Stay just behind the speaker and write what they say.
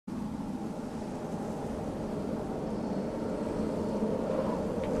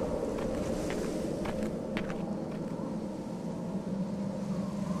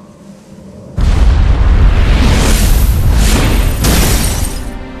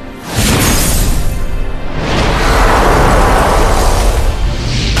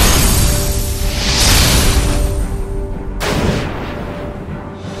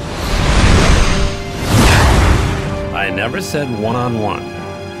said one-on-one.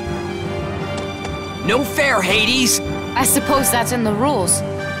 No fair, Hades! I suppose that's in the rules.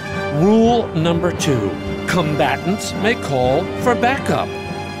 Rule number 2. Combatants may call for backup.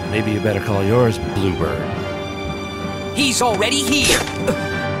 Maybe you better call yours Bluebird. He's already here!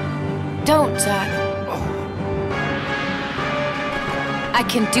 Don't, Zack. I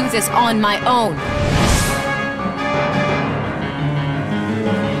can do this on my own.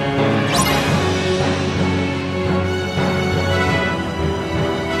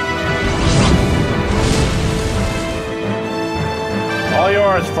 All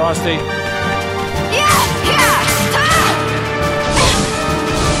yours, Frosty.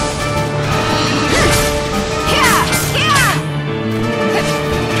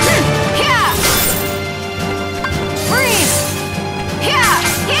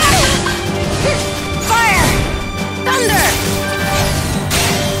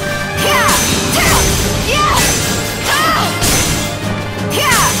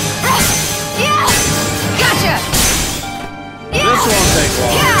 This won't take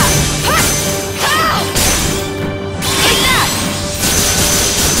long.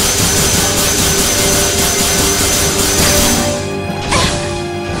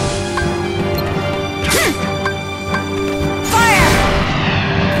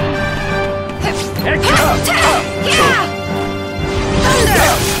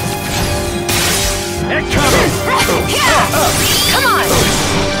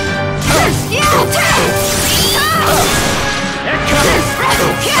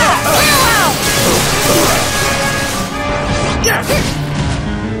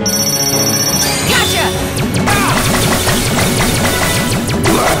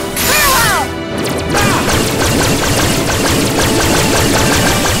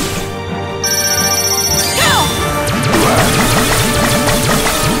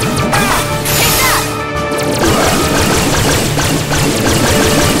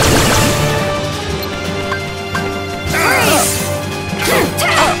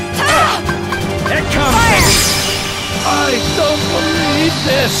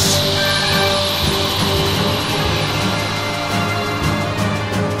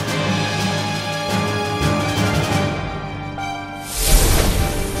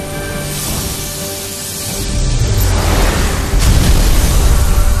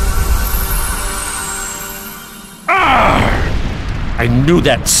 I knew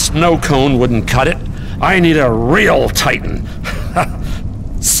that snow cone wouldn't cut it. I need a real Titan.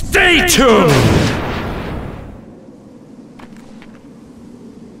 Stay tuned!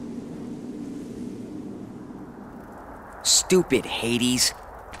 Stupid Hades.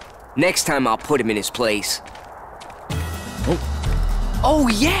 Next time I'll put him in his place. Oh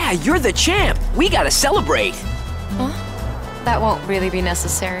yeah, you're the champ! We gotta celebrate! Huh? That won't really be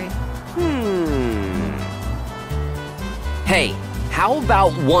necessary. Hey, how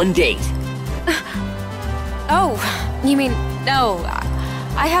about one date? Oh, you mean, no.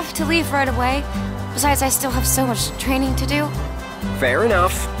 I have to leave right away. Besides, I still have so much training to do. Fair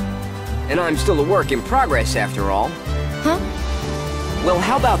enough. And I'm still a work in progress after all. Huh? Well,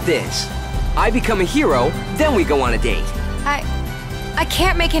 how about this? I become a hero, then we go on a date. I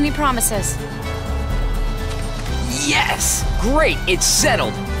can't make any promises. Yes! Great, it's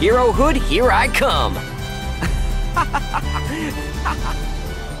settled. Herohood, here I come.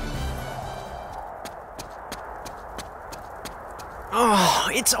 Oh,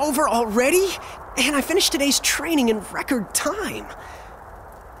 it's over already? And I finished today's training in record time.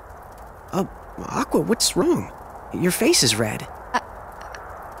 Aqua, what's wrong? Your face is red.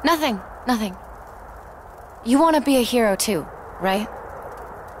 Nothing. You want to be a hero too, right?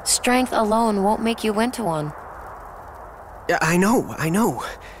 Strength alone won't make you into one. I know.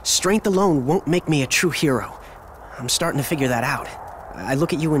 Strength alone won't make me a true hero. I'm starting to figure that out. I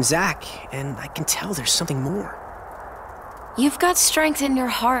look at you and Zack, and I can tell there's something more. You've got strength in your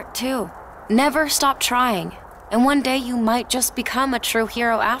heart too. Never stop trying. And one day you might just become a true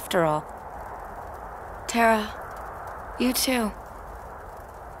hero after all. Tara, you too.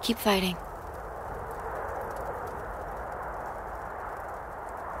 Keep fighting.